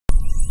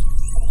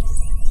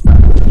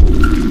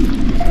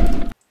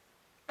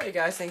Hey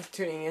guys, thanks for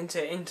tuning in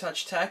to In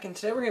Touch Tech, and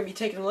today we're going to be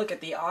taking a look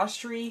at the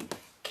Ostry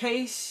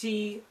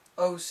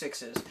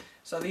KC06s.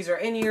 So these are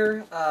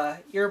in-ear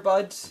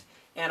earbuds,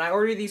 and I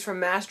ordered these from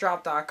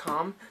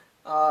massdrop.com,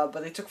 but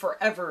they took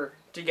forever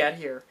to get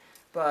here.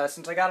 But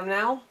since I got them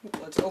now,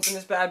 let's open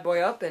this bad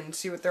boy up and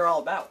see what they're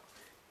all about.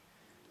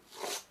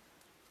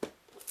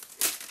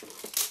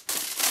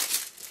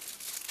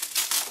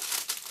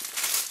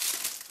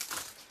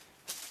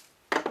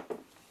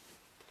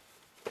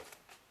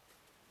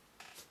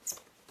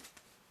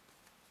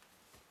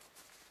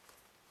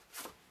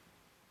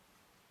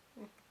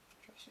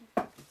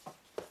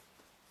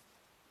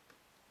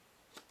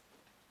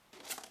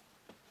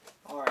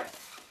 Alright, looks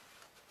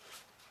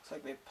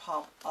like they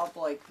pop up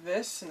like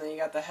this, and then you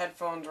got the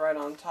headphones right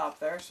on top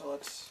there, so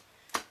let's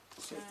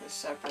see if this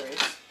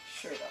separates.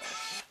 Sure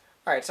does.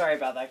 Alright, sorry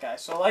about that,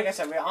 guys. So like I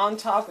said, on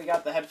top we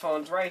got the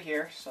headphones right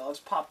here, so let's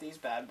pop these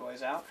bad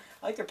boys out.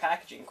 I like their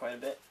packaging quite a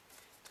bit.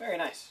 It's very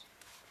nice.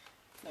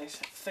 Nice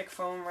thick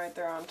foam right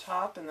there on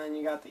top, and then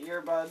you got the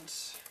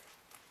earbuds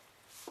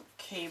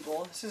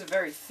cable. This is a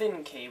very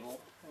thin cable.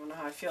 I don't know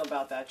how I feel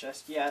about that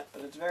just yet,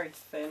 but it's very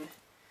thin.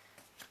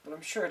 But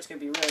I'm sure it's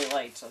going to be really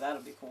light, so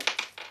that'll be cool.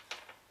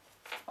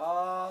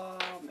 Oh,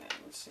 man,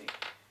 let's see.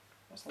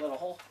 That's a little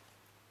hole.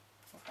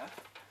 Okay.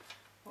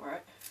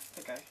 Alright. I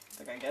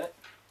think I get it.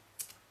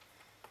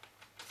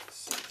 Let's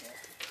see here.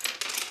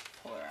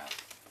 Pull her out.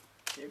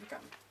 Here we come.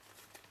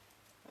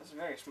 That's a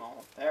very small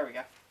hole. There we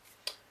go.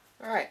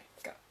 Alright.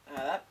 Got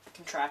that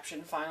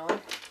contraption finally.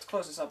 Let's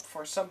close this up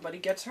before somebody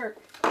gets hurt.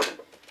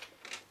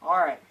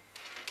 Alright.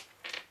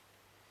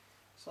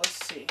 So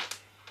let's see.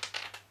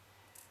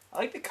 I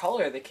like the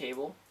color of the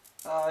cable.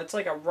 It's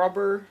like a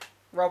rubber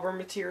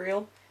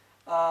material.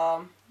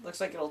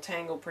 Looks like it'll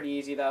tangle pretty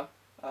easy though.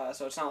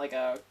 So it's not like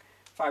a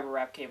fiber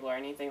wrap cable or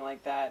anything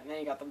like that. And then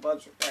you got the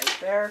buds right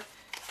there.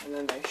 And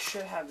then they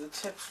should have the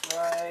tips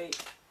right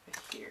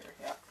here.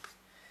 Yeah.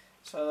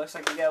 So it looks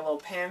like you get a little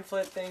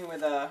pamphlet thing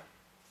with a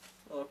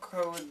little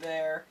code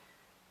there.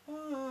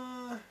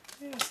 Yeah,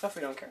 stuff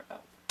we don't care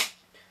about.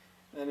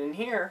 And then in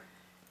here,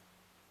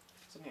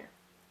 what's in here?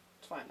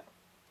 Let's find out.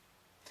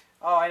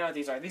 Oh, I know what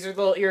these are. These are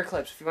little ear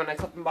clips if you want to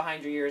clip them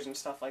behind your ears and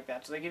stuff like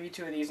that. So they give you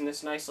two of these in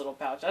this nice little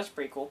pouch. That's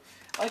pretty cool.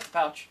 I like the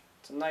pouch.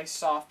 It's a nice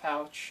soft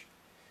pouch.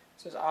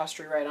 It says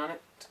Ostry right on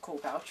it. It's a cool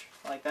pouch.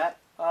 I like that.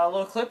 A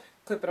little clip.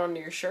 Clip it onto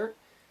your shirt.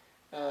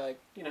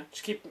 You know,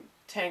 just keep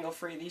tangle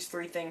free. These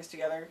three things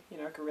together, you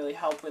know, can really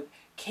help with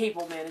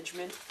cable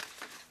management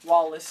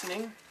while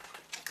listening.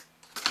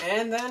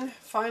 And then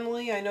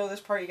finally, I know this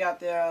part you got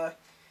the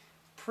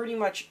pretty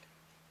much,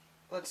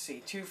 let's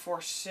see, 2,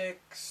 4,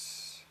 6.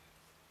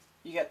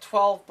 You get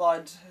 12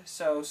 buds,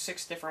 so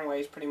 6 different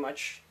ways pretty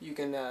much you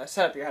can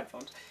set up your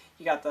headphones.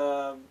 You got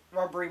the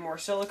rubbery, more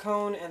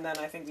silicone, and then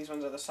I think these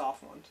ones are the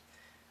soft ones.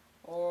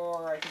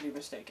 Or I could be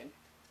mistaken.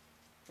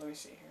 Let me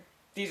see here.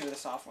 These are the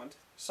soft ones.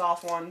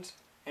 Soft ones,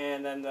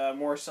 and then the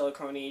more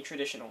silicone-y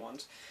traditional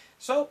ones.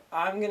 So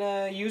I'm going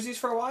to use these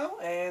for a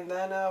while, and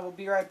then we'll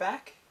be right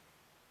back.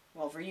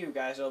 Well, for you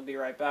guys it'll be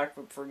right back,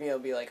 but for me it'll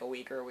be like a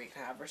week or a week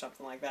and a half or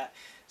something like that.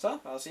 So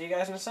I'll see you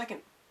guys in a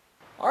second.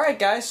 Alright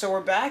guys, so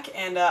we're back,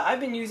 and I've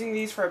been using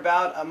these for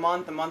about a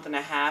month and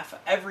a half,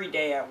 every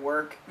day at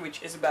work,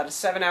 which is about a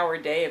 7-hour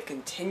day of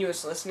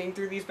continuous listening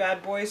through these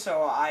bad boys,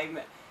 so I'm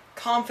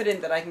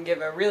confident that I can give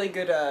a really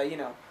good, you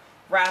know,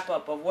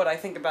 wrap-up of what I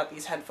think about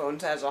these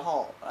headphones as a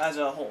whole.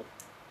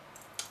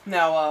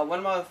 Now,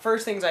 one of the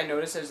first things I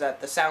noticed is that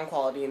the sound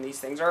quality in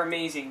these things are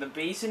amazing. The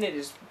bass in it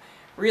is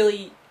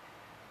really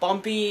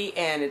bumpy,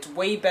 and it's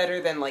way better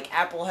than like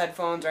Apple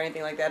headphones or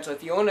anything like that. So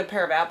if you own a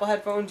pair of Apple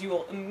headphones, you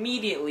will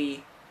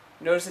immediately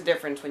notice a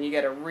difference when you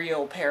get a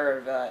real pair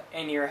of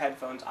in-ear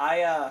headphones.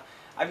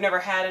 I've never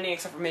had any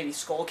except for maybe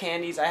Skull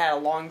Candies I had a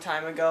long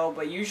time ago,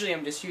 but usually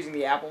I'm just using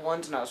the Apple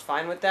ones and I was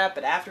fine with that.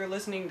 But after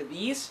listening to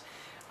these,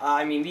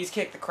 I mean, these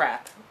kick the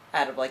crap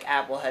out of like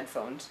Apple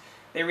headphones.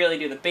 They really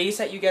do. The bass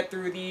that you get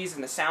through these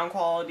and the sound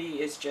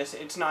quality is just,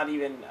 it's not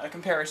even a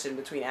comparison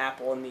between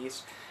Apple and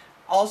these.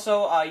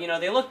 Also, you know,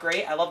 they look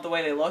great. I love the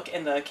way they look,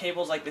 and the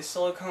cable's like the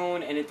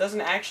silicone, and it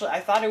doesn't actually, I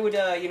thought it would,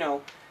 you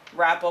know,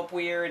 wrap up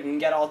weird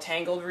and get all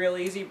tangled real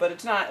easy, but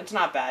it's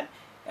not bad.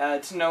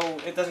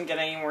 It doesn't get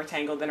any more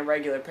tangled than a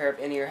regular pair of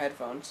in-ear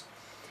headphones.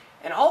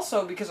 And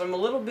also, because I'm a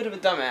little bit of a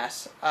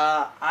dumbass,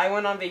 I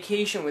went on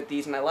vacation with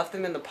these, and I left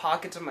them in the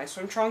pockets of my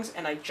swim trunks,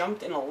 and I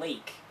jumped in a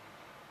lake.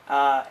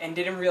 And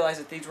didn't realize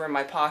that these were in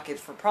my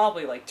pockets for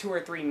probably like 2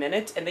 or 3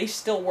 minutes, and they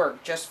still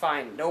work just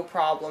fine. No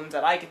problems,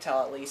 that I could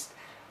tell at least.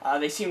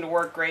 They seem to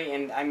work great,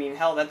 and I mean,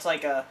 hell, that's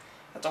a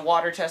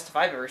water test if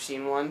I've ever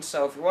seen one.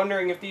 So if you're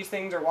wondering if these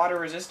things are water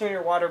resistant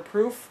or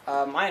waterproof,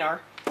 mine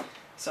are.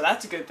 So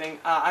that's a good thing.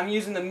 I'm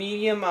using the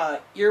medium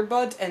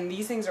earbuds, and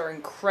these things are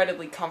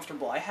incredibly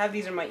comfortable. I have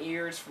these in my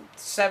ears for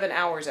 7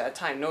 hours at a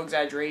time, no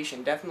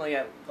exaggeration. Definitely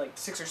at like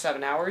 6 or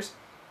 7 hours.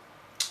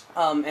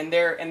 And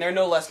they're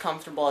no less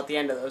comfortable at the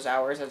end of those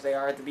hours as they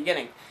are at the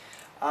beginning.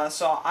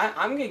 So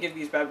I'm gonna give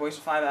these bad boys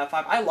a 5 out of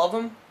 5. I love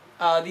them.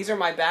 These are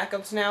my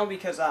backups now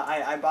because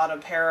I bought a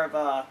pair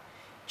of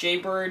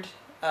Jaybird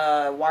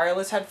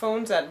wireless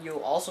headphones that you'll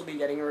also be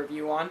getting a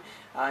review on.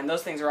 And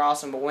those things are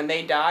awesome, but when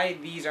they die,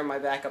 these are my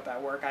backup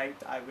at work.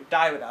 I would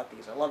die without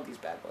these. I love these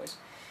bad boys.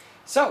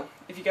 So,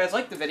 if you guys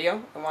liked the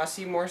video and want to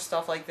see more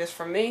stuff like this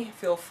from me,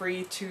 feel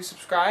free to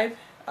subscribe.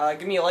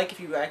 Give me a like if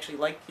you actually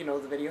like,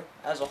 the video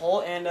as a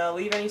whole, and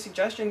leave any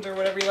suggestions or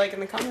whatever you like in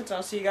the comments. And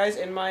I'll see you guys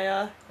in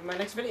my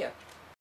next video.